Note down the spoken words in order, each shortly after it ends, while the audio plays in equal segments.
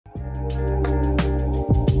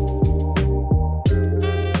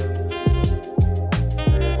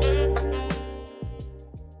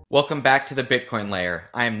Welcome back to the Bitcoin Layer.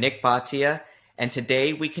 I am Nick Bhatia, and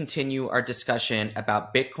today we continue our discussion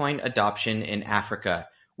about Bitcoin adoption in Africa.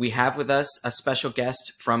 We have with us a special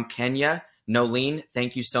guest from Kenya, Nolene.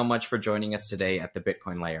 Thank you so much for joining us today at the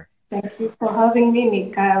Bitcoin Layer. Thank you for having me,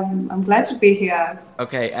 Nick. I'm glad to be here.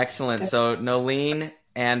 Okay, excellent. So Nolene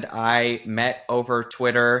and I met over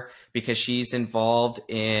Twitter because she's involved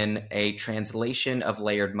in a translation of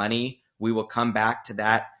layered money. We will come back to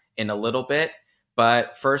that in a little bit.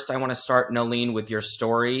 But first, I want to start, Nolene, with your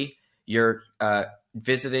story. You're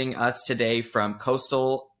visiting us today from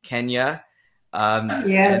coastal Kenya.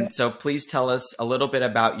 And so please tell us a little bit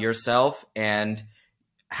about yourself and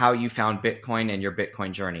how you found Bitcoin and your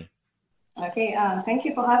Bitcoin journey. Okay, thank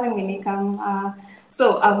you for having me, Nick. My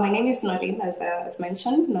name is Nolene, as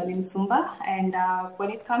mentioned, Nolene Sumba. And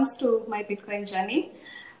when it comes to my Bitcoin journey,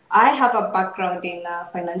 I have a background in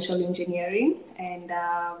financial engineering, and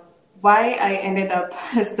why I ended up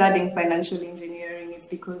studying financial engineering is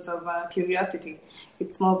because of curiosity.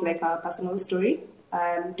 It's more of like a personal story.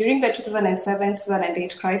 During the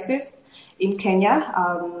 2007-2008 crisis in Kenya,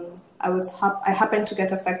 I happened to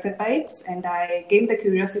get affected by it, and I gained the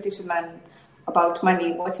curiosity to learn about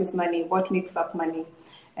money. What is money? What makes up money?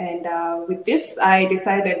 And with this, I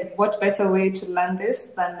decided what better way to learn this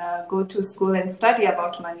than go to school and study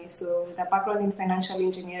about money. So with a background in financial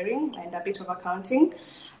engineering and a bit of accounting,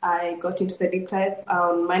 I got into the deep dive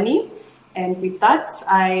on money. And with that,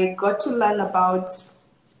 I got to learn about,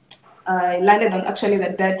 I landed on actually the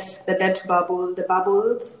debt bubble, the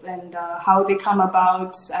bubbles and how they come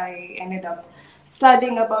about. I ended up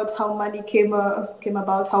studying about how money came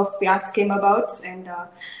about, how fiat came about, and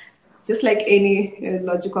just like any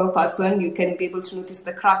logical person, you can be able to notice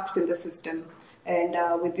the cracks in the system. And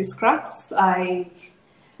with these cracks,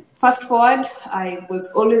 fast forward, I was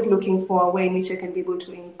always looking for a way in which I can be able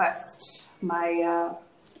to invest my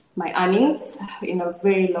earnings in a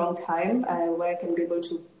very long time, where I can be able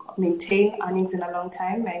to maintain earnings in a long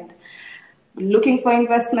time. And looking for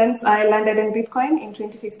investments, I landed in Bitcoin in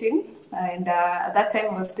 2015. And at that time,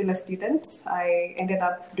 I was still a student. I ended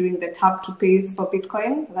up doing the tap to pay for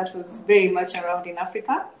Bitcoin. That was very much around in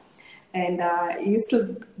Africa. And I used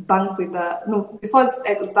to bank with before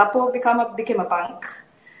Zappo became a bank.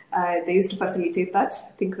 They used to facilitate that.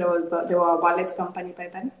 I think they were a wallet company by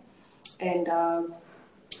then. And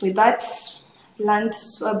with that, learned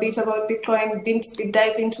a bit about Bitcoin, didn't deep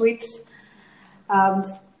dive into it,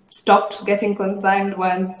 stopped getting concerned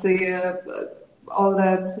once all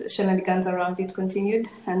the shenanigans around it continued.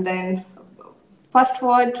 And then fast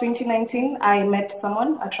forward 2019, I met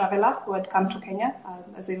someone, a traveler who had come to Kenya.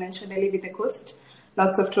 As I mentioned, I live in the coast,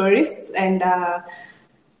 lots of tourists, and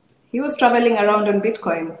he was traveling around on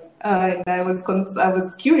Bitcoin. And I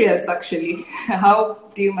was curious, actually, how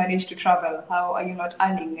do you manage to travel? How are you not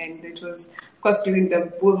earning? And it was, of course, during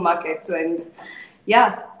the bull market. And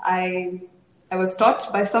yeah, I was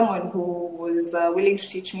taught by someone who was willing to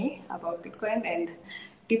teach me about Bitcoin, and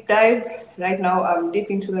deep dive. Right now, I'm deep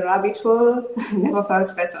into the rabbit hole. Never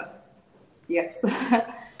felt better. Yes.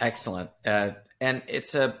 Excellent. And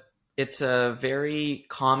it's a very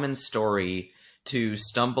common story to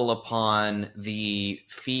stumble upon the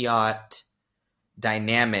fiat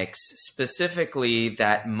dynamics, specifically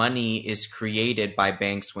that money is created by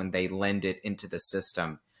banks when they lend it into the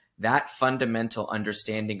system. That fundamental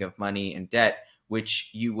understanding of money and debt,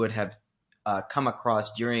 which you would have come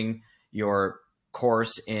across during your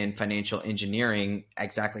course in financial engineering,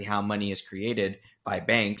 exactly how money is created by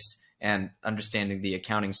banks and understanding the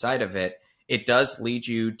accounting side of it, it does lead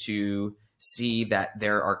you to see that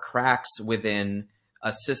there are cracks within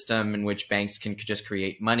a system in which banks can just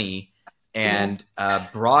create money. And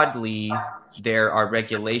broadly, there are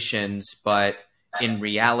regulations, but in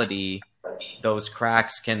reality, those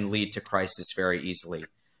cracks can lead to crisis very easily.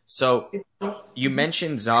 So you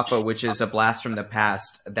mentioned Zappo, which is a blast from the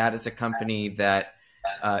past. That is a company that,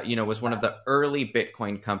 was one of the early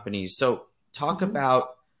Bitcoin companies. So talk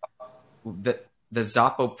about the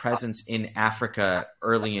Zappo presence in Africa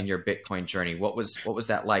early in your Bitcoin journey. What was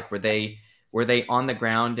that like? Were they on the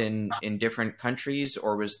ground in different countries,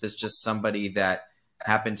 or was this just somebody that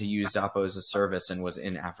happened to use Zappo as a service and was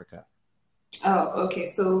in Africa? Oh, okay.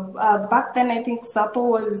 So back then, I think Zappo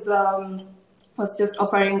was just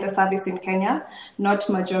offering the service in Kenya, not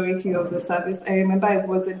majority of the service. I remember I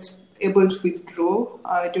wasn't able to withdraw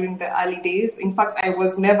during the early days. In fact, I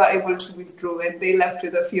was never able to withdraw, and they left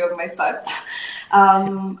with a few of my sats.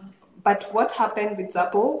 But what happened with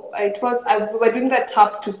Zappo, we were doing the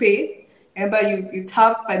tap to pay, remember you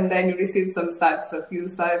tap and then you receive some sats, a few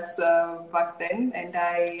sats back then. And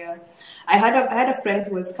I had a friend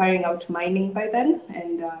who was carrying out mining by then,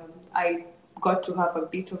 and I got to have a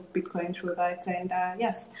bit of Bitcoin through that. And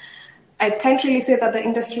yes, I can't really say that the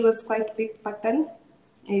industry was quite big back then.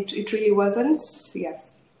 It really wasn't. Yes.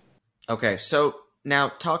 Okay, so now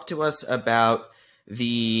talk to us about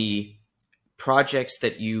the projects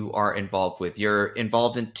that you are involved with. You're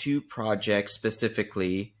involved in two projects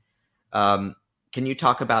specifically. Can you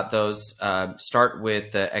talk about those? Start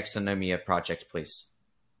with the Exonomia project, please.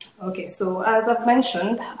 Okay, so as I've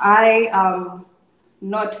mentioned, I am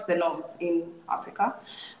not the norm in Africa.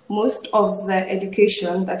 Most of the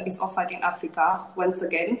education that is offered in Africa, once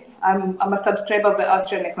again, I'm a subscriber of the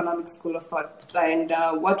Austrian Economic School of Thought. And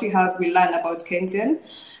what we learn about Keynesian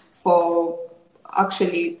for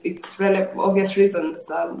actually its obvious reasons.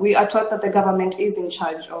 We are taught that the government is in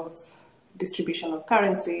charge of distribution of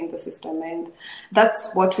currency in the system, and that's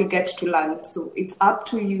what we get to learn. So it's up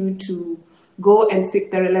to you to go and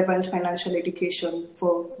seek the relevant financial education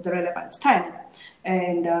for the relevant time.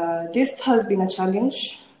 And this has been a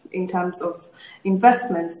challenge in terms of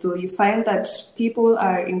investment. So you find that people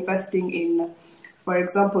are investing in, for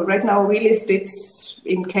example, right now, real estate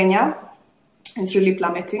in Kenya is really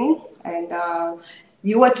plummeting. And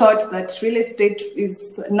you were taught that real estate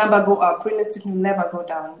is never go up, real estate will never go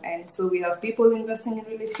down. And so we have people investing in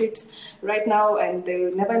real estate right now, and they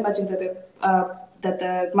will never imagine that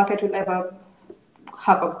the market will ever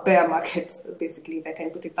have a bear market, basically, if I can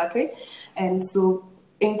put it that way. And so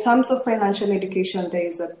in terms of financial education, there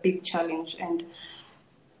is a big challenge. And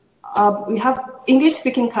we have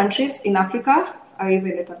English-speaking countries in Africa are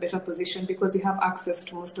even at a better position because you have access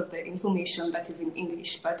to most of the information that is in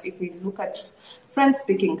English. But if we look at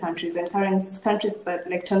French-speaking countries and countries that,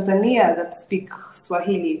 like Tanzania, that speak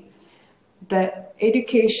Swahili, the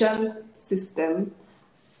education system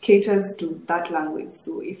caters to that language.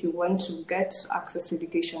 So if you want to get access to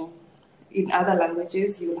education in other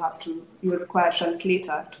languages, you'll require a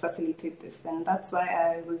translator to facilitate this. And that's why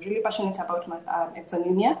I was really passionate about my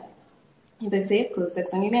Exonomia, if I say, because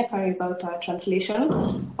Exonomia carries out a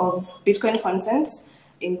translation of Bitcoin content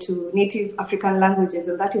into native African languages,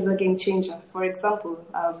 and that is a game changer. For example,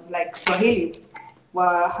 like Swahili,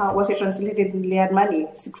 what I translated in layered money,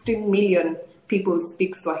 16 million people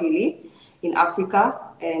speak Swahili in Africa,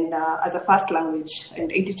 and as a first language,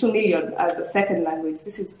 and 82 million as a second language.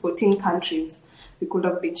 This is 14 countries. We could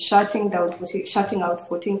have been shutting out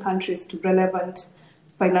 14 countries to relevant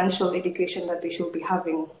financial education that they should be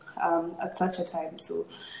having at such a time. So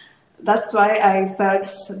that's why I felt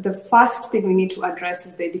the first thing we need to address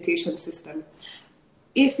is the education system.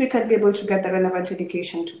 If we can be able to get the relevant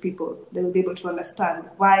education to people, they will be able to understand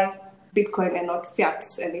why Bitcoin and not fiat,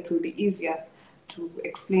 and it will be easier to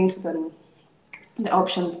explain to them the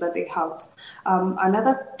options that they have.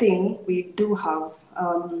 Another thing we do have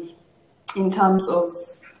in terms of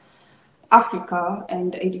Africa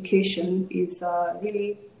and education is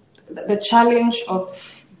really the challenge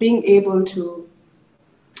of being able to,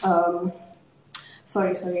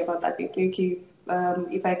 sorry about that, Vicky.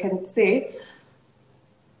 If I can say,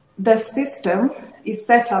 the system is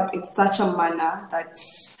set up in such a manner that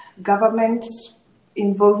government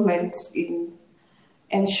involvement in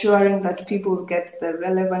ensuring that people get the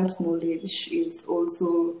relevant knowledge is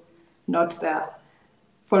also not there.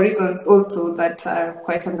 For reasons also that are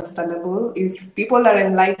quite understandable. If people are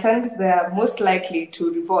enlightened, they are most likely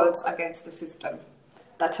to revolt against the system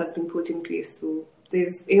that has been put in place. So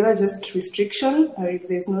there's either just restriction, or if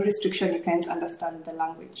there's no restriction, you can't understand the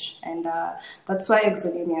language. And that's why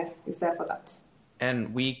Exonomia is there for that.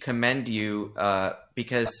 And we commend you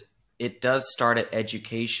because it does start at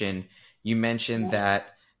education. You mentioned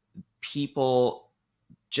that people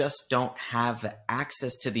just don't have the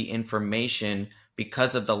access to the information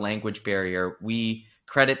because of the language barrier. We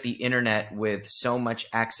credit the internet with so much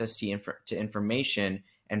access to information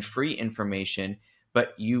and free information,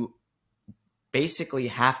 but you basically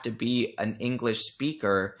have to be an English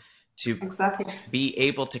speaker to be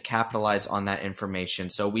able to capitalize on that information.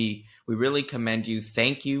 So we really commend you.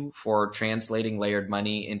 Thank you for translating Layered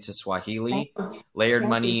Money into Swahili. Layered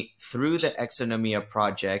Money through the Exonomia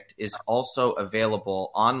project is also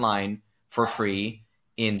available online for free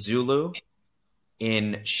in Zulu,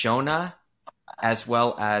 in Shona, as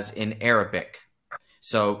well as in Arabic.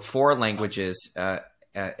 So 4 languages,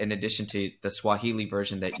 in addition to the Swahili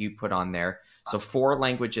version that you put on there. So 4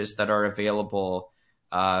 languages that are available.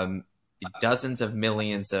 Dozens of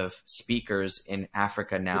millions of speakers in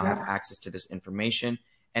Africa now have access to this information.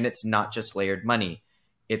 And it's not just Layered Money.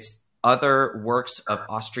 It's other works of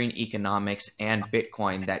Austrian economics and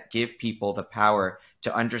Bitcoin that give people the power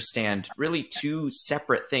to understand really two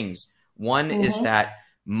separate things. One is that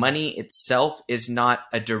money itself is not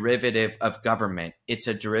a derivative of government. It's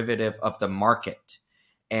a derivative of the market.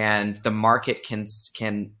 And the market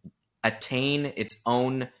can attain its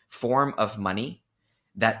own form of money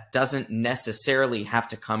that doesn't necessarily have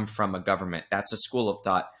to come from a government. That's a school of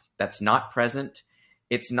thought that's not present.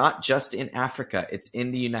 It's not just in Africa, it's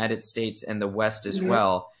in the United States and the West as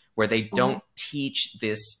well, where they don't teach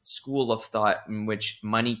this school of thought in which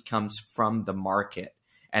money comes from the market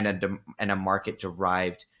and a market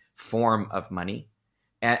derived form of money,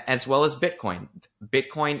 as well as Bitcoin.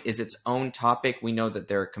 Bitcoin is its own topic. We know that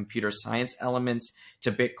there are computer science elements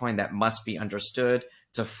to Bitcoin that must be understood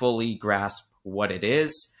to fully grasp what it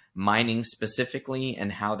is, mining specifically,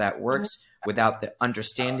 and how that works. Without the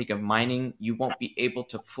understanding of mining, you won't be able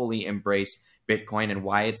to fully embrace Bitcoin and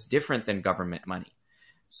why it's different than government money.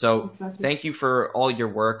 So thank you for all your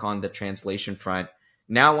work on the translation front.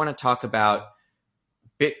 Now I want to talk about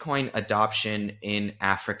Bitcoin adoption in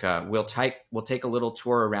Africa. We'll take a little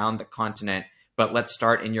tour around the continent, but let's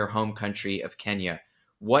start in your home country of Kenya.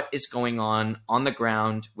 What is going on the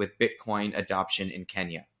ground with Bitcoin adoption in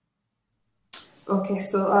Kenya? Okay,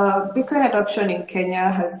 so Bitcoin adoption in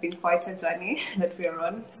Kenya has been quite a journey that we're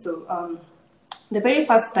on. So the very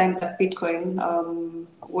first time that Bitcoin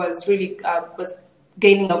was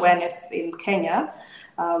gaining awareness in Kenya,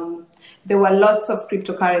 there were lots of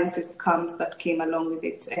cryptocurrency scams that came along with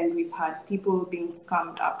it, and we've had people being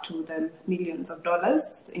scammed up to the millions of dollars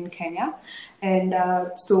in Kenya, and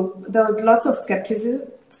so there was lots of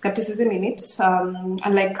skepticism in it.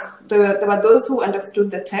 And like there were those who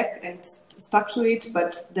understood the tech and stuck to it,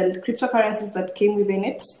 but the cryptocurrencies that came within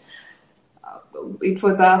it, it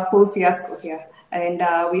was a whole fiasco here. And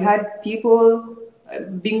we had people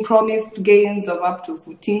being promised gains of up to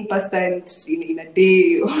 14% in a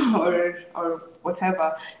day or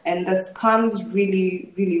whatever. And the scams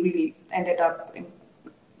really ended up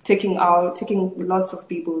taking lots of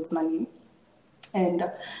people's money.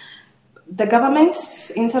 And the government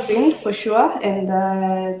intervened for sure, and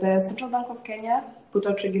the Central Bank of Kenya put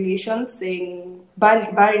out regulations saying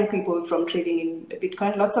barring people from trading in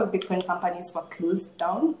Bitcoin. Lots of Bitcoin companies were closed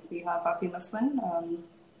down. We have a famous one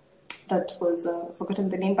that was forgotten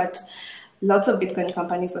the name, but lots of Bitcoin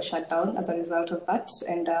companies were shut down as a result of that.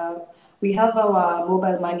 And we have our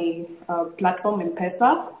mobile money platform,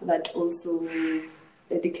 M-Pesa, that also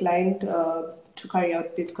declined to carry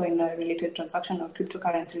out Bitcoin-related transaction or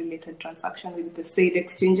cryptocurrency-related transaction with the said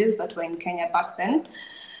exchanges that were in Kenya back then.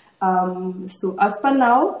 So as per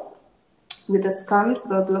now, with the scams,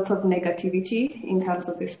 there's lots of negativity in terms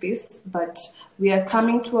of the space, but we are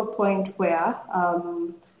coming to a point where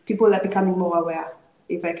people are becoming more aware,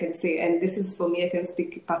 if I can say. And this is for me, I can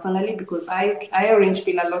speak personally because I orange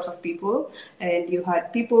pill a lot of people, and you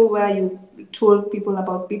had people where you told people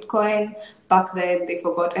about Bitcoin back then, they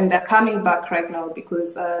forgot, and they're coming back right now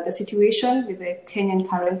because the situation with the Kenyan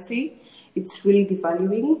currency, it's really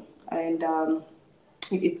devaluing, and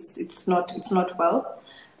it's not well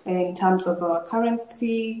in terms of our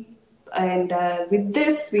currency. And with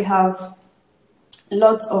this, we have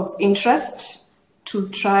lots of interest to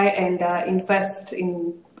try and invest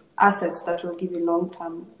in assets that will give you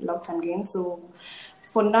long-term gains. So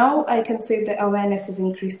for now, I can say the awareness is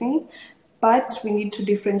increasing, but we need to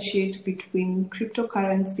differentiate between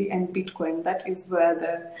cryptocurrency and Bitcoin. That is where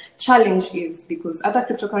the challenge is, because other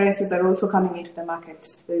cryptocurrencies are also coming into the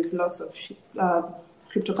market. There's lots of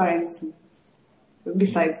cryptocurrency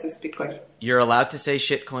besides just Bitcoin. You're allowed to say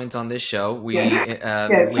shitcoins on this show. We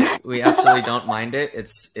yes. we absolutely don't mind it.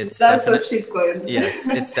 It's lots of shitcoins. Yes,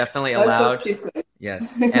 it's definitely allowed.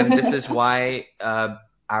 Yes, and this is why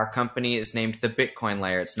our company is named the Bitcoin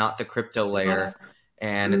layer. It's not the crypto layer,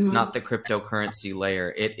 and it's not the cryptocurrency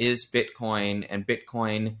layer. It is Bitcoin, and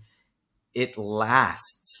Bitcoin, it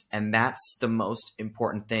lasts, and that's the most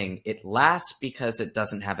important thing. It lasts because it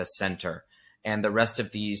doesn't have a center. And the rest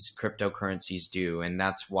of these cryptocurrencies do. And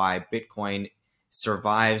that's why Bitcoin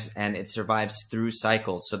survives, and it survives through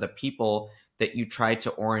cycles. So the people that you tried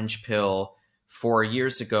to orange pill 4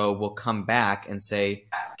 years ago will come back and say,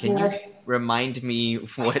 can you remind me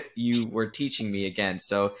what you were teaching me again?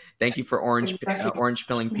 So thank you for orange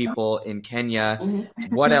pilling people in Kenya.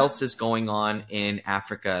 What else is going on in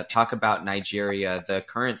Africa? Talk about Nigeria. The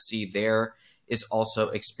currency there is also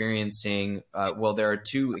experiencing, well, there are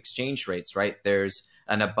two exchange rates, right? There's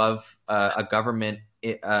an above a government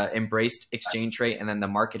embraced exchange rate, and then the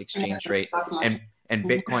market exchange rate. And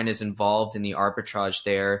Bitcoin is involved in the arbitrage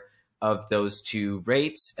there. of those two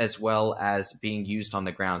rates, as well as being used on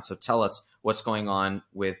the ground. So tell us what's going on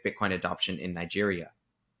with Bitcoin adoption in Nigeria.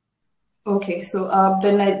 Okay, so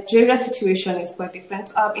the Nigeria situation is quite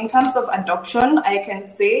different. In terms of adoption, I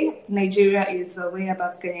can say Nigeria is way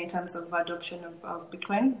above Kenya in terms of adoption of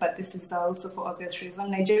Bitcoin, but this is also for obvious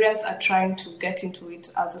reason. Nigerians are trying to get into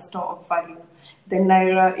it as a store of value. The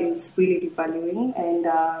Naira is really devaluing, and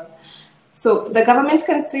so the government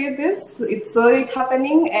can see this. It's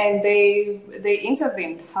happening, and they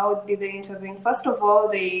intervened. How did they intervene? First of all,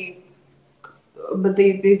 they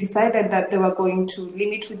decided that they were going to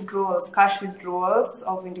limit withdrawals, cash withdrawals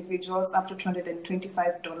of individuals up to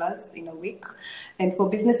 $225 in a week. And for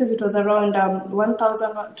businesses, it was around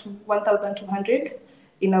 1,000 to 1,200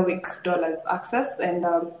 in a week dollars access. And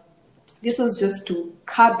this was just to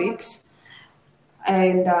curb it.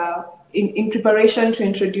 And in preparation to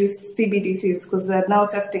introduce CBDCs, because they're now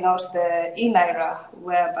testing out the e-Naira,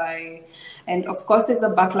 whereby, and of course, there's a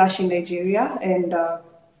backlash in Nigeria.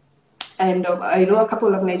 And I know a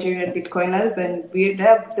couple of Nigerian Bitcoiners, and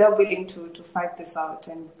they're willing to fight this out.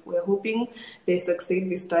 And we're hoping they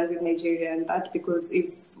succeed this time with Nigeria and that, because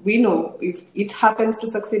if it happens to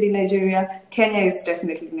succeed in Nigeria, Kenya is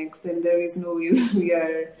definitely next, and there is no way we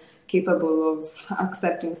are capable of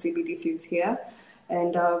accepting CBDCs here.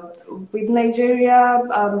 And with Nigeria,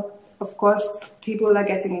 of course, people are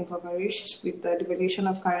getting impoverished with the devaluation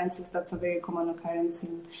of currencies. That's a very common occurrence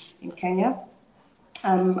in Kenya.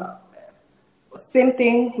 Same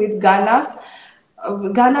thing with Ghana.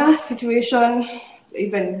 Ghana situation,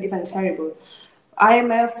 even terrible.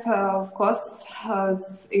 IMF, of course, has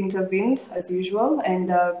intervened as usual, and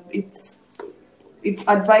it's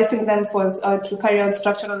advising them to carry out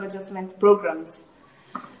structural adjustment programs.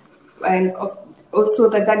 And also,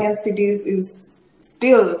 the Ghanaian cedis is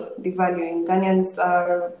still devaluing. Ghanaians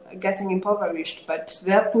are getting impoverished, but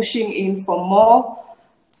they're pushing in for more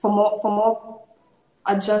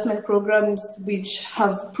adjustment programs, which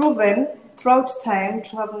have proven throughout time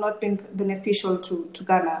to have not been beneficial to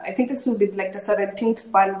Ghana. I think this will be like the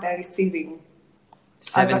 17th fund they're receiving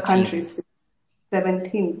 17. As a country.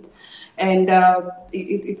 17th. And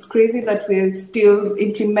it's crazy that we're still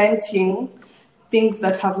implementing things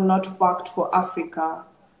that have not worked for Africa.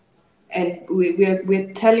 And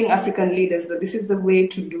we're telling African leaders that this is the way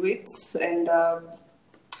to do it. And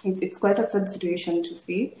it's quite a sad situation to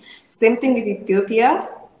see. Same thing with Ethiopia.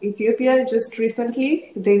 Ethiopia, just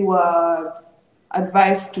recently, they were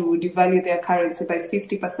advised to devalue their currency by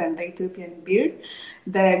 50%, the Ethiopian birr.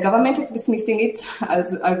 The government is dismissing it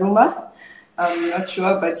as a rumor. I'm not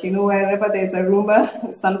sure, but wherever there's a rumor,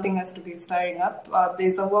 something has to be stirring up.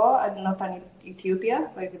 There's a war in northern Ethiopia,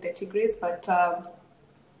 like with the Tigris, but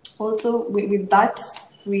also with that,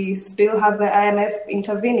 we still have the IMF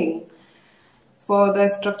intervening for the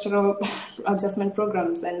structural adjustment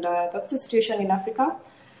programs, and that's the situation in Africa.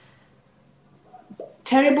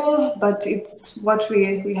 Terrible, but it's what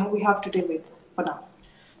we have to deal with for now.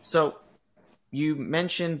 So you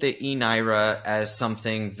mentioned the e-Naira as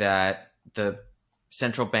something that the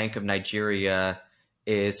Central Bank of Nigeria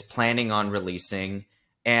is planning on releasing,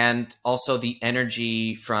 and also the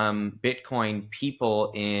energy from Bitcoin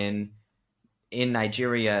people in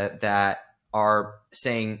Nigeria that are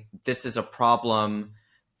saying this is a problem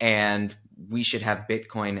and we should have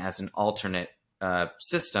Bitcoin as an alternate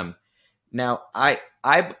system. Now, I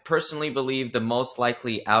personally believe the most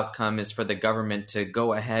likely outcome is for the government to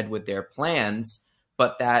go ahead with their plans,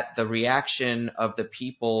 but that the reaction of the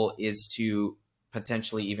people is to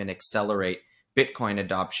potentially even accelerate Bitcoin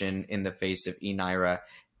adoption in the face of e-Naira,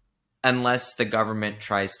 unless the government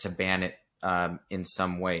tries to ban it in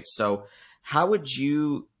some way. So how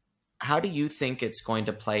do you think it's going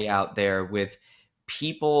to play out there with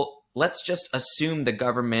people? Let's just assume the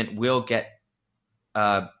government will get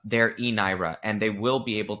their e-Naira and they will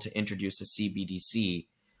be able to introduce a CBDC.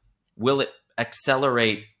 Will it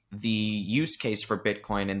accelerate the use case for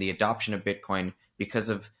Bitcoin and the adoption of Bitcoin because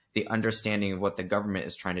of the understanding of what the government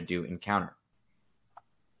is trying to do in counter?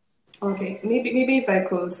 Okay, maybe if I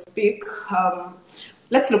could speak,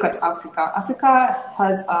 let's look at Africa. Africa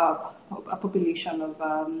has a population of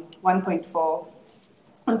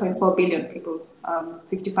 1.4 billion people,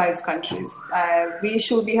 55 countries. We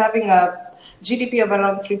should be having a GDP of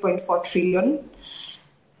around 3.4 trillion.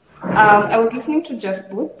 I was listening to Jeff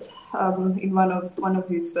Booth in one of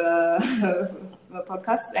his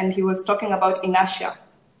podcasts, and he was talking about inertia.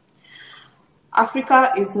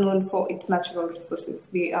 Africa is known for its natural resources.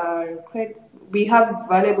 We have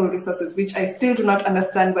valuable resources, which I still do not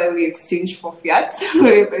understand why we exchange for fiat.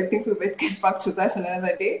 I think we might get back to that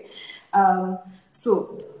another day.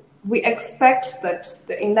 So we expect that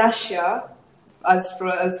the inertia, as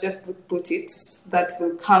Jeff put it, that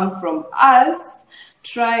will come from us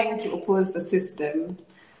trying to oppose the system,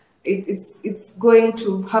 it's going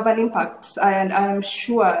to have an impact, and I'm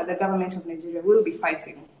sure the government of Nigeria will be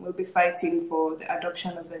fighting for the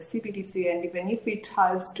adoption of the CBDC, and even if it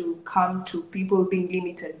has to come to people being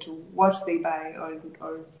limited to what they buy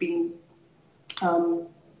or being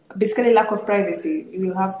basically lack of privacy,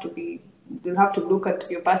 they'll have to look at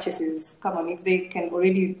your purchases. Come on, if they can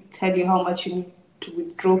already tell you how much you need to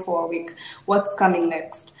withdraw for a week, what's coming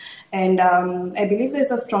next? And I believe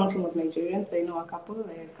there's a strong team of Nigerians. I know a couple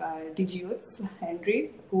like DG Youths,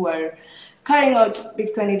 Henry, who are carrying out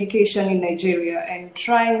Bitcoin education in Nigeria and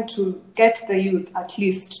trying to get the youth at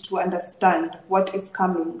least to understand what is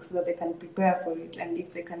coming so that they can prepare for it. And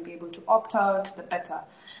if they can be able to opt out, the better.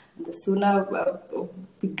 And the sooner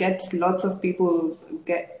we get lots of people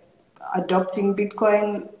adopting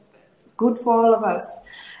Bitcoin, good for all of us.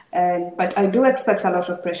 But I do expect a lot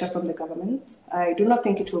of pressure from the government. I do not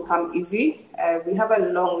think it will come easy. We have a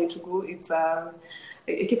long way to go.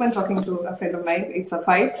 I keep on talking to a friend of mine. It's a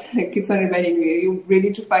fight. It keeps on reminding me, you're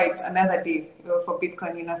ready to fight another day for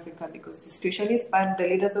Bitcoin in Africa because the situation is bad. The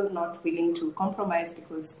leaders are not willing to compromise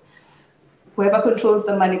because whoever controls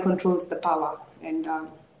the money controls the power. And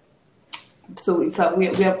so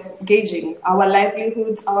we are gauging our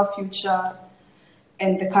livelihoods, our future,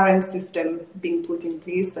 and the current system being put in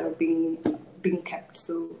place or being kept.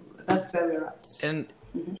 So that's where we're at.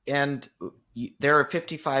 And there are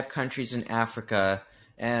 55 countries in Africa,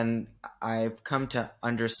 and I've come to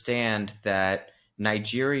understand that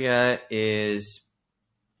Nigeria is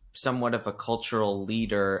somewhat of a cultural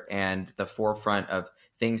leader and the forefront of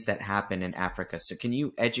things that happen in Africa. So can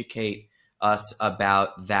you educate us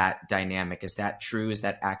about that dynamic? Is that true? Is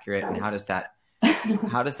that accurate? And how does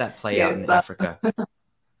that play out in Africa?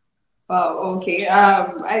 Wow, okay.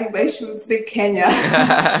 I should say Kenya.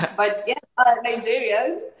 But yes,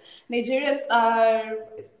 Nigerians are,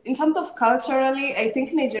 in terms of culturally, I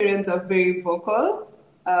think Nigerians are very vocal.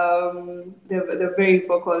 They're very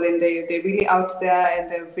vocal, and they're really out there,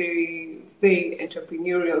 and they're very, very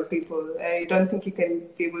entrepreneurial people. I don't think you can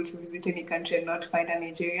be able to visit any country and not find a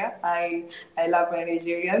Nigeria. I love my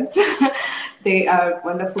Nigerians. They are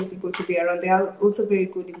wonderful people to be around. They are also very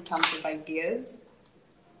good in terms of ideas.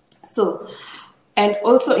 So, and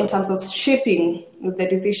also in terms of shaping the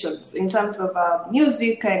decisions, in terms of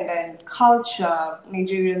music and culture,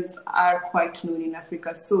 Nigerians are quite known in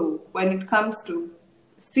Africa. So when it comes to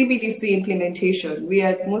CBDC implementation, we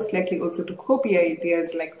are most likely also to copy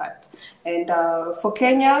ideas like that. And for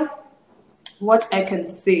Kenya, what I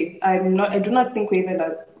can say, I do not think we're even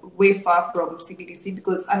way far from CBDC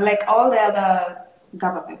because unlike all the other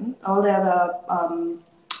government, all the other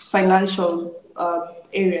financial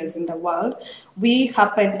areas in the world, we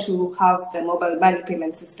happen to have the mobile money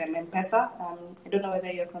payment system, M-Pesa. I don't know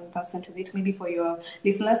whether you're conversant with it. Maybe for your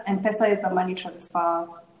listeners, M-Pesa is a money transfer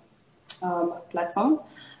platform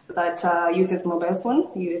that uses mobile phone,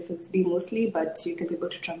 USSD mostly, but you can be able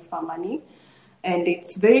to transfer money. And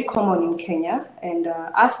it's very common in Kenya. And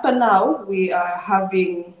as per now, we are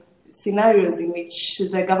having scenarios in which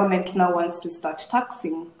the government now wants to start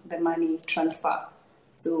taxing the money transfer.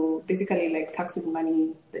 So basically like taxing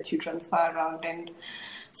money that you transfer around. And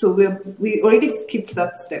so we already skipped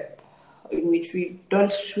that step in which we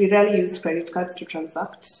rarely use credit cards to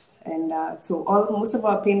transact. And so most of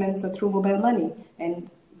our payments are through mobile money.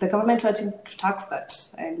 And the government wanting to tax that.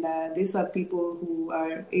 And these are people who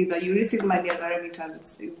are either you receive money as a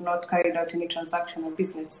remittance, you've not carried out any transaction or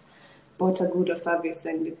business, bought a good or service,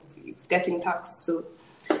 and it's getting taxed. So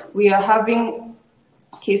we are having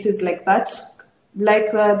cases like that.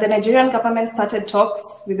 Like the Nigerian government started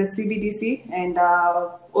talks with the CBDC, and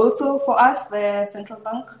also for us, the central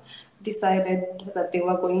bank decided that they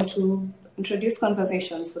were going to introduce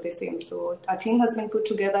conversations for the same. So a team has been put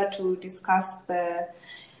together to discuss the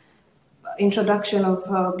introduction of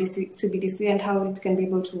CBDC and how it can be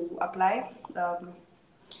able to apply.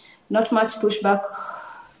 Not much pushback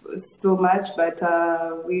so much, but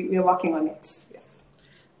we are working on it. Yes.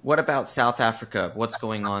 What about South Africa? What's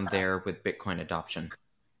going on there with Bitcoin adoption?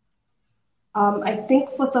 I think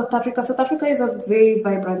for South Africa is a very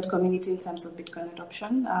vibrant community in terms of Bitcoin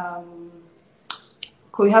adoption.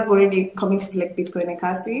 We have already communities like Bitcoin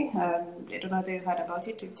Ekasi. I don't know if you've heard about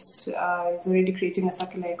it. It's already creating a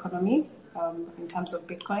circular economy in terms of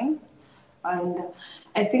Bitcoin. And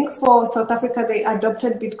I think for South Africa, they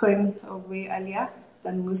adopted Bitcoin way earlier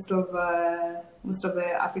than most of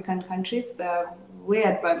the African countries. They're way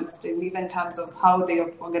advanced in even terms of how they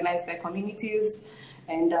organize their communities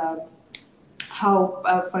and how,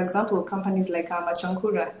 for example, companies like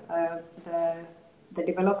Machankura, the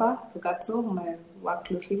developer, Fugatsu, whom I work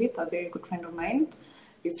closely with, a very good friend of mine,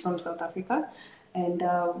 is from South Africa. And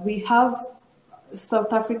we have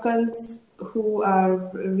South Africans who are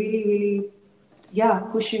really, really,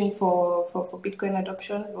 pushing for Bitcoin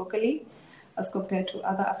adoption locally as compared to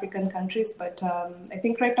other African countries. But I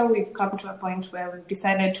think right now we've come to a point where we've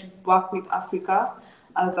decided to work with Africa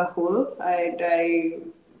as a whole.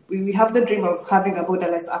 We have the dream of having a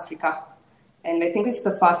borderless Africa. And I think it's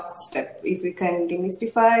the first step. If we can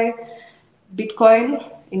demystify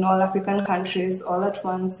Bitcoin in all African countries all at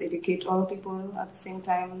once, educate all people at the same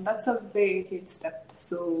time, that's a very huge step.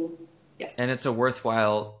 So, yes. And it's a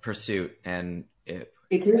worthwhile pursuit. And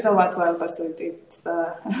it is a worthwhile pursuit. It's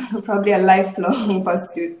probably a lifelong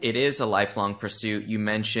pursuit. It is a lifelong pursuit. You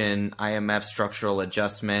mentioned IMF structural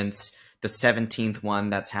adjustments, the 17th one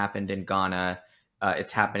that's happened in Ghana.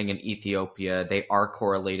 It's happening in Ethiopia. They are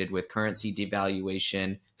correlated with currency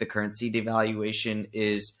devaluation. The currency devaluation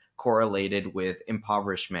is correlated with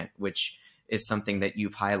impoverishment, which is something that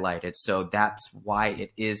you've highlighted. So that's why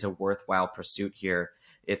it is a worthwhile pursuit here.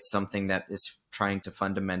 It's something that is trying to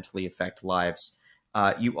fundamentally affect lives.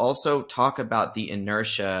 You also talk about the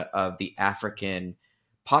inertia of the African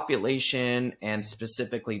population and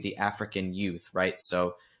specifically the African youth, right?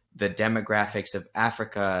 So the demographics of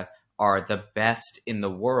Africa are the best in the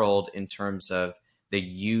world in terms of the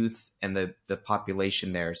youth and the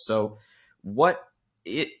population there. So what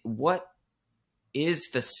is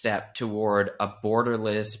the step toward a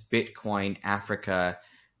borderless Bitcoin Africa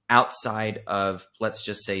outside of, let's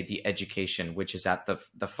just say, the education, which is at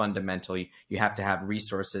the fundamental? You have to have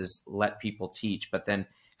resources, let people teach, but then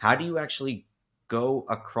how do you actually go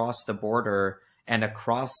across the border and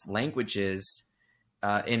across languages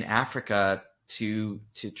in Africa to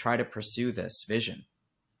try to pursue this vision?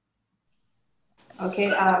 Okay,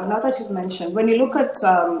 now that you've mentioned, when you look at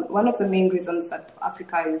one of the main reasons that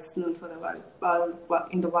Africa is known for the world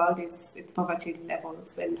in the world is its poverty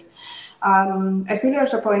levels, and I feel you're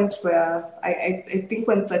at a point where I think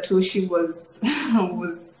when Satoshi was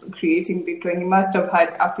was creating Bitcoin, he must have had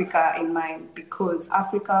Africa in mind, because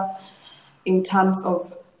Africa, in terms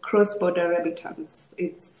of cross-border remittance,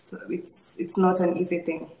 it's not an easy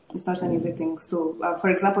thing. It's not an easy thing. So, for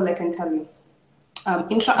example, I can tell you,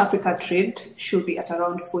 intra-Africa trade should be at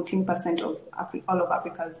around 14% of all of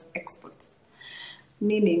Africa's exports,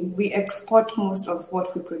 meaning we export most of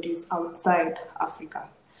what we produce outside Africa.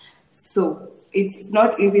 So it's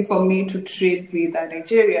not easy for me to trade with a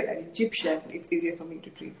Nigerian, an Egyptian. It's easier for me to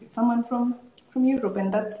trade with someone from Europe,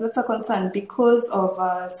 and that's a concern because of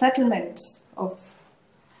settlement of.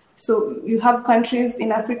 So you have countries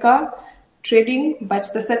in Africa trading,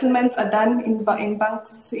 but the settlements are done in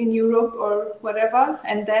banks in Europe or wherever,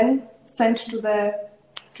 and then sent to the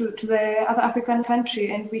other African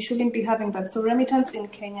country, and we shouldn't be having that. So remittance in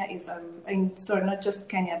Kenya is sorry, not just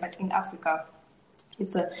Kenya, but in Africa,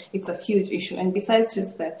 it's a huge issue. And besides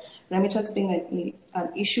just the remittance being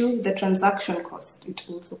an issue, the transaction cost is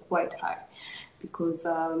also quite high, because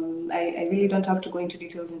I really don't have to go into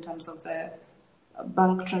details in terms of the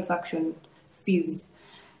bank transaction fees.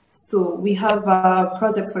 So we have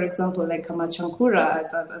projects, for example, like Machankura,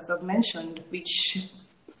 as I've mentioned, which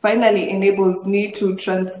finally enables me to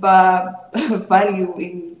transfer value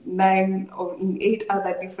in 9 or in 8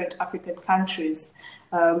 other different African countries,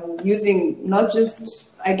 using not just,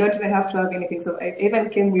 I don't even have to have anything. So I even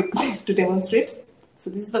came with this to demonstrate. So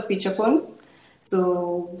this is a feature phone.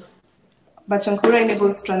 So Machankura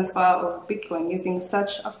enables transfer of Bitcoin using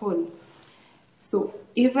such a phone. So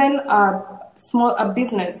even a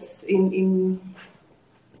business in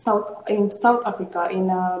South Africa,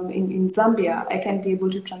 in Zambia, I can be able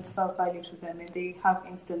to transfer value to them, and they have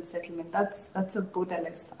instant settlement. That's a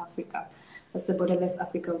borderless Africa. That's the borderless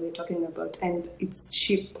Africa we're talking about, and it's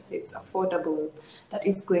cheap, it's affordable. That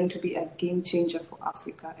is going to be a game changer for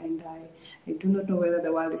Africa, and I do not know whether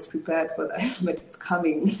the world is prepared for that, but it's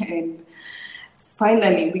coming. And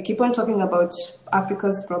finally, we keep on talking about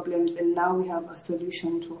Africa's problems, and now we have a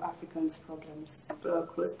solution to Africans' problems.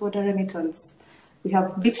 Cross-border remittance. We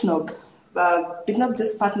have BitNob. BitNob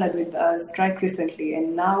just partnered with Strike recently,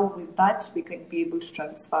 and now with that, we can be able to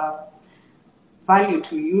transfer value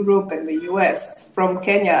to Europe and the US from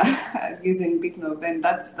Kenya using BitNob, and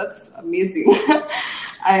that's amazing.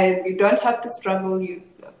 And you don't have to struggle.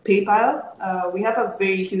 PayPal. We have a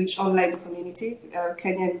very huge online community.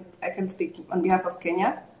 Kenyan. I can speak on behalf of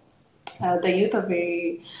Kenya. The youth are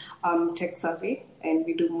very tech savvy, and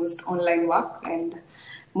we do most online work, and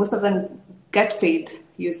most of them get paid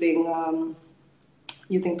using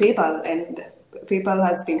PayPal. And PayPal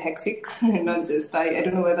has been hectic, not just I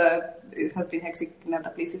don't know whether it has been hectic in other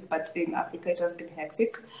places, but in Africa it has been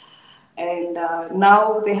hectic. And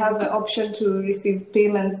now they have the option to receive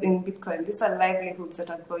payments in Bitcoin. These are livelihoods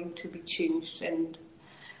that are going to be changed, and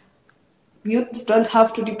youth don't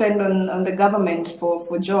have to depend on the government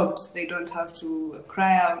for jobs. They don't have to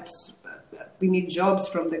cry out, we need jobs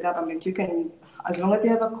from the government. You can, as long as you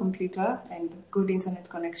have a computer and good internet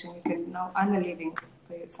connection, you can now earn a living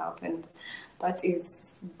for yourself. And that is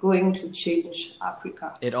going to change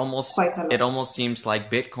Africa It almost quite a lot. it almost seems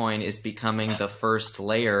like Bitcoin is becoming the first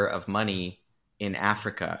layer of money in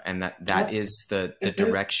Africa, and that is the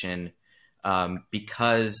direction,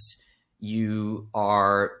 because you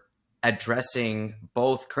are addressing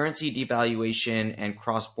both currency devaluation and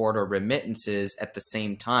cross-border remittances at the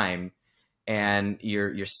same time, and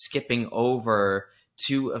you're skipping over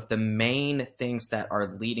two of the main things that are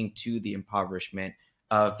leading to the impoverishment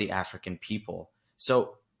of the African people.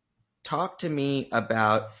 So talk to me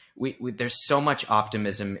about, there's so much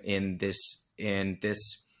optimism in this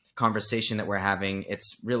conversation that we're having.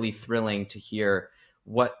 It's really thrilling to hear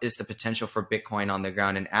what is the potential for Bitcoin on the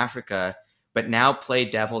ground in Africa. But now play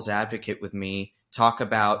devil's advocate with me, talk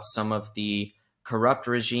about some of the corrupt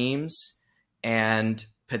regimes, and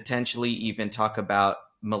potentially even talk about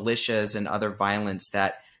militias and other violence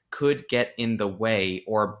that could get in the way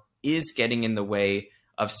or is getting in the way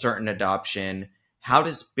of certain adoption. How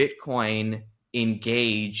does Bitcoin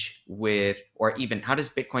engage with, or even how does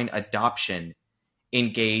Bitcoin adoption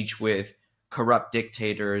engage with corrupt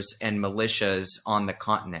dictators and militias on the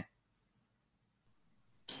continent?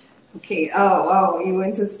 Okay. Oh wow, you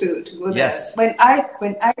want us to go Yes. there.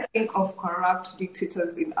 When I think of corrupt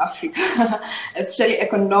dictators in Africa, especially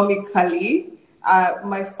economically,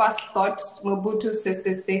 my first thought, Mobutu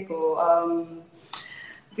Sese Seko.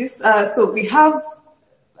 So we have.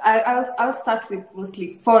 I'll start with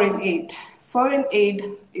mostly foreign aid. Foreign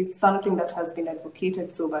aid is something that has been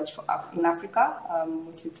advocated so much in Africa,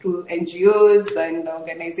 mostly through NGOs and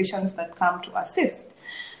organizations that come to assist.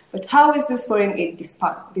 But how is this foreign aid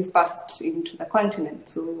dispersed into the continent?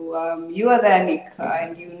 So you are there, Nick,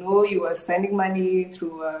 and you know you are sending money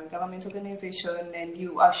through a government organization, and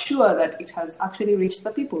you are sure that it has actually reached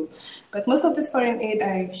the people. But most of this foreign aid,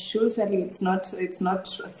 I should tell you, it's not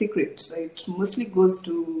a secret. It mostly goes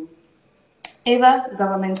to either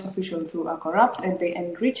government officials who are corrupt and they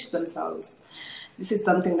enrich themselves. This is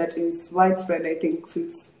something that is widespread, I think.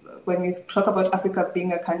 So when we talk about Africa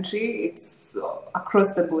being a country, it's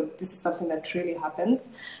across the board. This is something that really happens.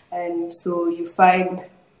 And so you find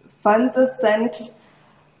funds are sent,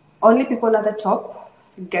 only people at the top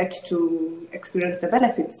get to experience the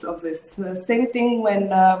benefits of this. Same thing when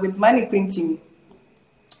with money printing.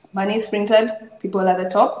 Money is printed, people at the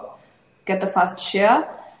top get the first share,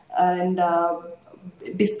 and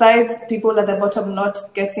besides people at the bottom not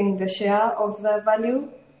getting the share of the value,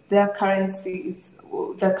 the currency is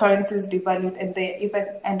devalued, and they even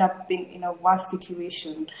end up being in a worse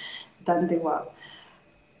situation than they were.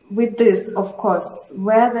 With this, of course,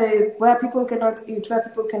 where people cannot eat, where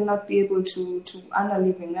people cannot be able to earn a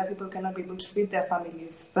living, where people cannot be able to feed their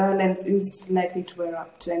families, violence is likely to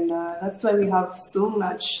erupt, and that's why we have so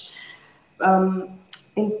much in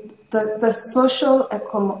the social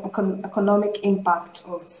economic impact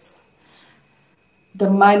of the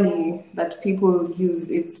money that people use.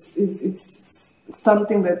 It's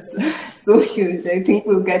something that's so huge. I think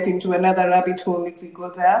we'll get into another rabbit hole if we go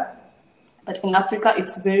there. But in Africa,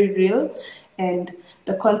 it's very real, and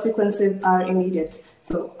the consequences are immediate.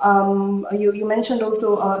 So you mentioned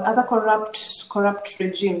also other corrupt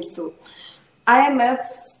regimes. So IMF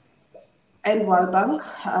and World Bank,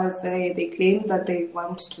 as they claim that they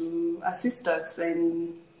want to assist us,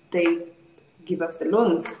 and they give us the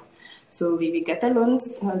loans. So we get the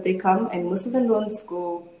loans, they come, and most of the loans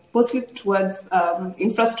go mostly towards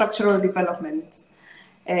infrastructural development.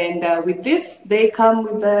 And with this, they come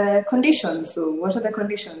with the conditions. So what are the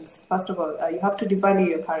conditions? First of all, you have to devalue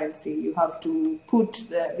your currency. You have to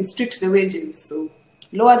restrict the wages, so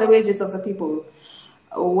lower the wages of the people.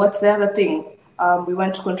 What's the other thing? We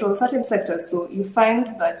want to control certain sectors. So you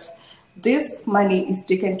find that this money is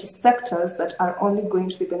taken to sectors that are only going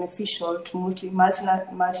to be beneficial to mostly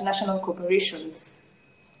multinational corporations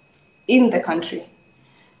in the country.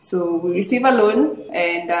 So we receive a loan,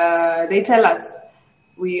 and they tell us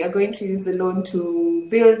we are going to use the loan to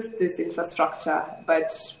build this infrastructure,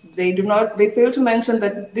 but they fail to mention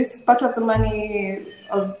that this part of the money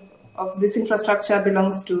of this infrastructure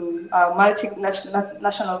belongs to a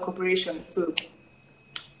multinational corporation.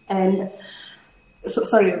 The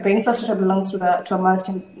infrastructure belongs to a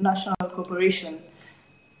multinational corporation.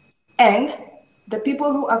 And the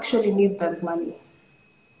people who actually need that money.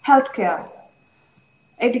 Healthcare,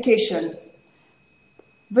 education,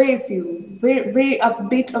 very few, very a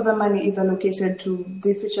bit of the money is allocated to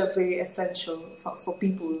these which are very essential for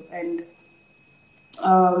people. And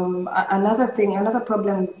another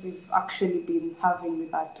problem we've actually been having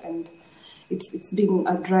with that, and it's being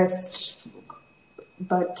addressed,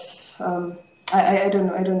 but I don't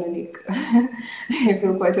know, Nick. I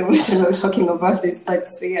feel quite emotional talking about this, but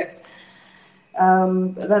yes.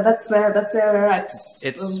 That's where we're at.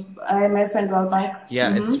 It's IMF and World Bank.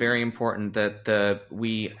 Yeah, it's very important that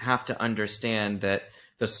we have to understand that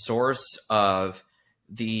the source of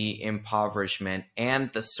the impoverishment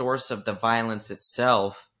and the source of the violence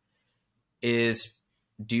itself is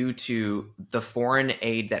due to the foreign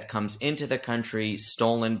aid that comes into the country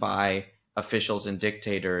stolen by officials and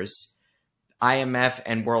dictators, IMF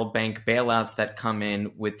and World Bank bailouts that come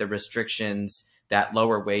in with the restrictions that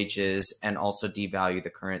lower wages and also devalue the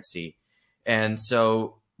currency. And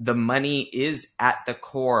so the money is at the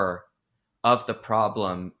core of the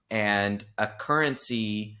problem, and a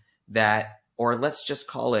currency that, or let's just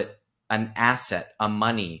call it an asset, a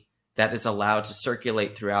money that is allowed to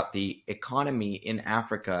circulate throughout the economy in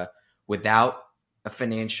Africa without a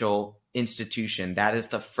financial institution. That is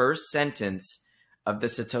the first sentence of the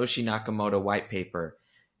Satoshi Nakamoto white paper.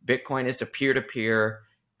 Bitcoin is a peer-to-peer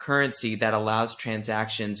currency that allows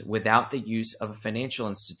transactions without the use of a financial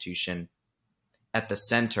institution at the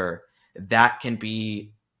center. That can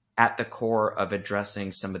be at the core of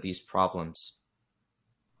addressing some of these problems.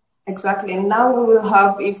 Exactly. And now we will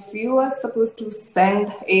have, if you are supposed to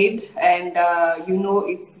send aid and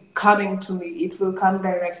it's coming to me, it will come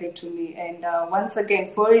directly to me. And once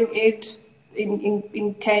again, foreign aid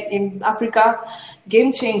in Africa,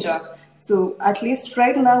 game changer. So at least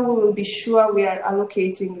right now we will be sure we are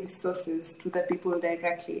allocating resources to the people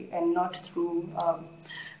directly and not through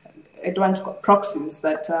advanced proxies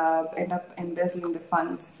that end up embezzling the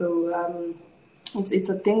funds. So it's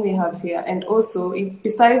a thing we have here. And also,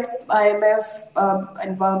 besides IMF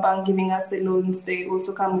and World Bank giving us the loans, they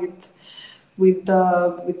also come with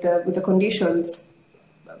the conditions.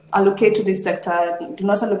 Allocate to this sector, do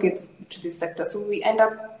not allocate to this sector. So we end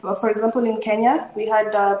up, for example, in Kenya, we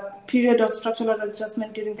had a period of structural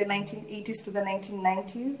adjustment during the 1980s to the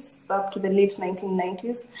 1990s, up to the late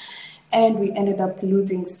 1990s. And we ended up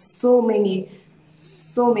losing so many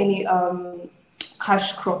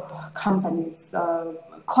cash crop companies,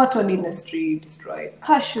 cotton industry destroyed,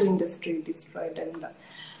 cashew industry destroyed, and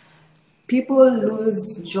people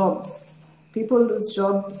lose jobs.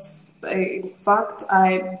 In fact,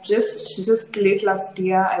 I just late last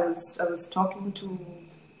year, I was talking to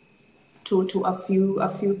a few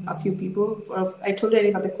people. I told you I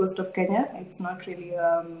live at the coast of Kenya. It's not really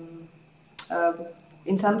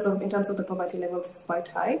in terms of the poverty levels, it's quite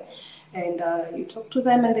high. And you talk to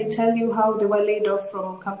them and they tell you how they were laid off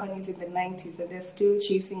from companies in the 90s and they're still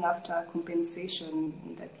chasing after compensation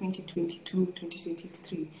in the 2022,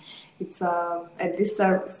 2023. And these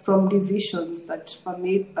are from decisions that were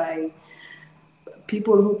made by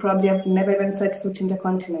people who probably have never even set foot in the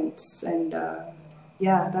continent. And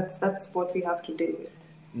that's what we have to deal with.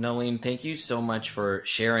 Nalin, thank you so much for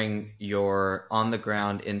sharing your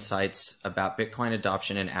on-the-ground insights about Bitcoin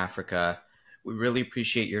adoption in Africa. We really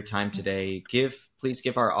appreciate your time today. Please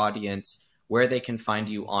give our audience where they can find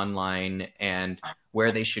you online and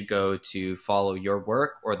where they should go to follow your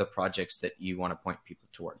work or the projects that you want to point people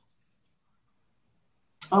toward.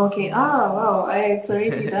 Okay. Wow. It's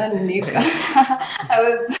already done, Nick. I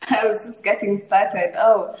was just getting started.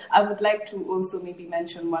 Oh, I would like to also maybe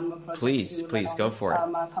mention one more project. Please go for it.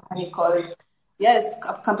 A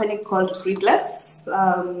company called Gridless.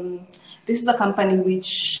 This is a company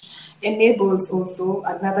which enables also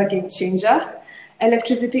another game changer.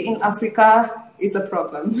 Electricity in Africa is a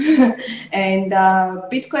problem. And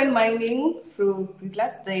Bitcoin mining through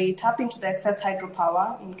Gridless, they tap into the excess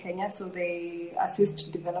hydropower in Kenya, so they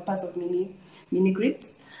assist developers of mini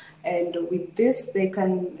grids. And with this, they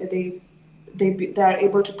are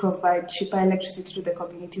able to provide cheaper electricity to the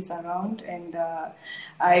communities around. And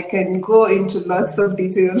I can go into lots of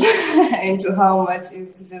details into how much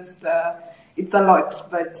it's just, it's a lot,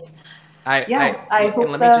 but I hope.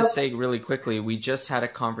 Let me just say really quickly, we just had a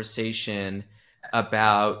conversation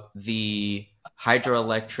about the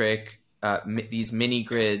hydroelectric, these mini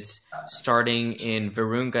grids starting in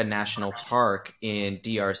Virunga National Park in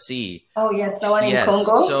DRC. Oh yes, the one in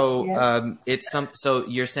Congo. So yes. So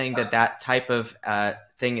you're saying that type of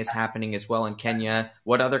thing is happening as well in Kenya.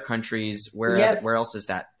 What other countries? Where else is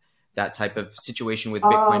that type of situation with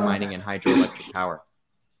Bitcoin mining and hydroelectric power?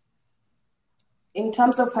 In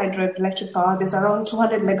terms of hydroelectric power, there's around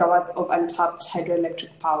 200 megawatts of untapped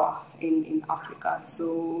hydroelectric power in Africa.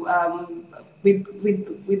 So with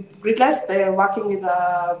regards, they're working with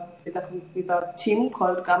a team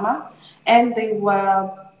called Gamma, and they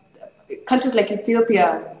were countries like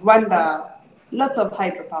Ethiopia, Rwanda, lots of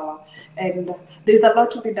hydropower, and there's a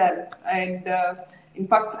lot to be done. And in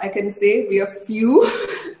fact, I can say we are few.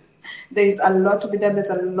 There's a lot to be done. There's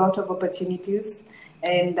a lot of opportunities.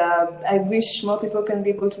 And I wish more people can be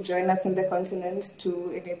able to join us in the continent to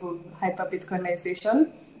enable hyper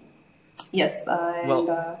Bitcoinization. Yes. Well,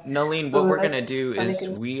 Nalin, what so we're going to that's do all I is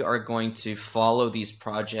can. we are going to follow these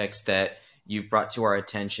projects that you've brought to our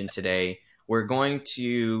attention today. We're going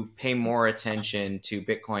to pay more attention to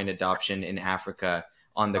Bitcoin adoption in Africa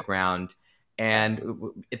on the ground.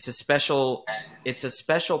 And it's a special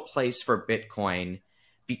place for Bitcoin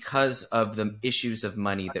because of the issues of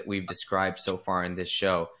money that we've described so far in this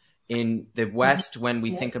show. In the West, when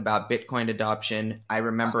we Yes. think about Bitcoin adoption, I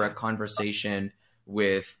remember a conversation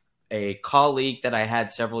with a colleague that I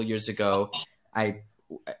had several years ago. I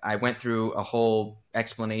I went through a whole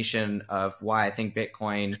explanation of why I think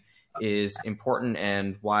Bitcoin is important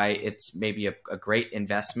and why it's maybe a great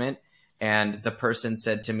investment. And the person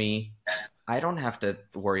said to me, I don't have to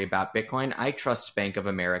worry about Bitcoin. I trust Bank of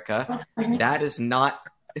America. That is not,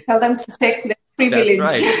 Tell them to check their that's privilege.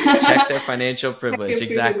 right. Check their financial Check privilege. your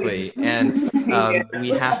privilege. Exactly. And Yes. we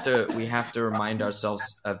have to remind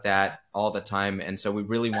ourselves of that all the time. And so we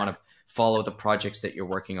really want to follow the projects that you're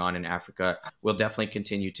working on in Africa. We'll definitely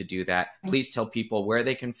continue to do that. Please tell people where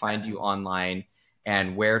they can find you online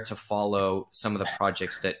and where to follow some of the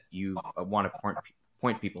projects that you want to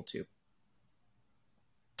point people to.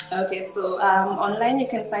 Okay, so online you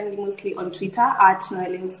can find me mostly on Twitter at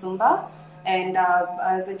Noelin Sumba. And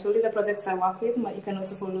as I told you, the projects I work with, you can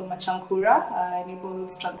also follow Machankura,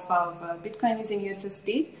 enables transfer of Bitcoin using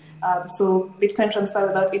USSD. So Bitcoin transfer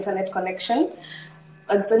without internet connection.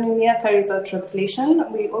 Axonumia carries out translation.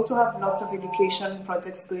 We also have lots of education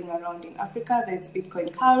projects going around in Africa. There's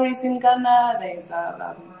Bitcoin cowries in Ghana. There's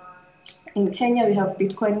in Kenya, we have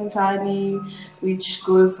Bitcoin Mtaani, which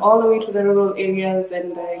goes all the way to the rural areas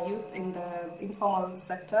and the youth in the informal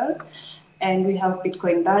sector. And we have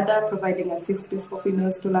Bitcoin Dada, providing a safe space for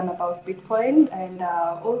females to learn about Bitcoin. And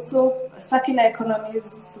also circular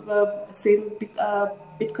economies, same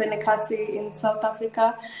Bitcoin Ekasi in South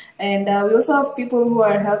Africa. And we also have people who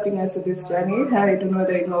are helping us with this journey. I don't know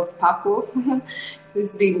whether you know of Paco,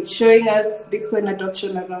 who's been showing us Bitcoin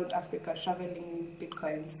adoption around Africa, traveling in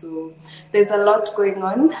Bitcoin. So there's a lot going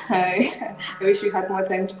on. I wish we had more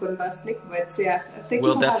time to converse, Nick, but yeah, thank you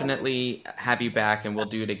We'll for having me. definitely have you back and we'll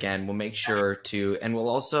do it again. We'll make sure to, and we'll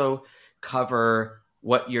also cover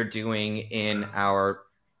what you're doing in our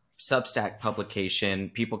Substack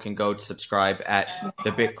publication. People can go to subscribe at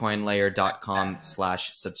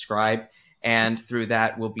thebitcoinlayer.com/subscribe. And through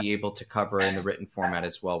that, we'll be able to cover in the written format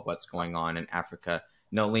as well what's going on in Africa.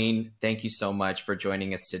 Nolene, thank you so much for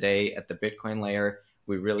joining us today at the Bitcoin Layer.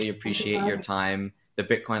 We really Thank you appreciate for your having me. time. The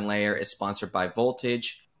Bitcoin Layer is sponsored by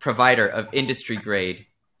Voltage, provider of industry grade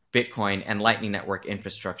Bitcoin and Lightning Network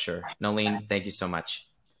infrastructure. Nolene, thank you so much.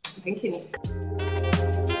 Thank you, Nick.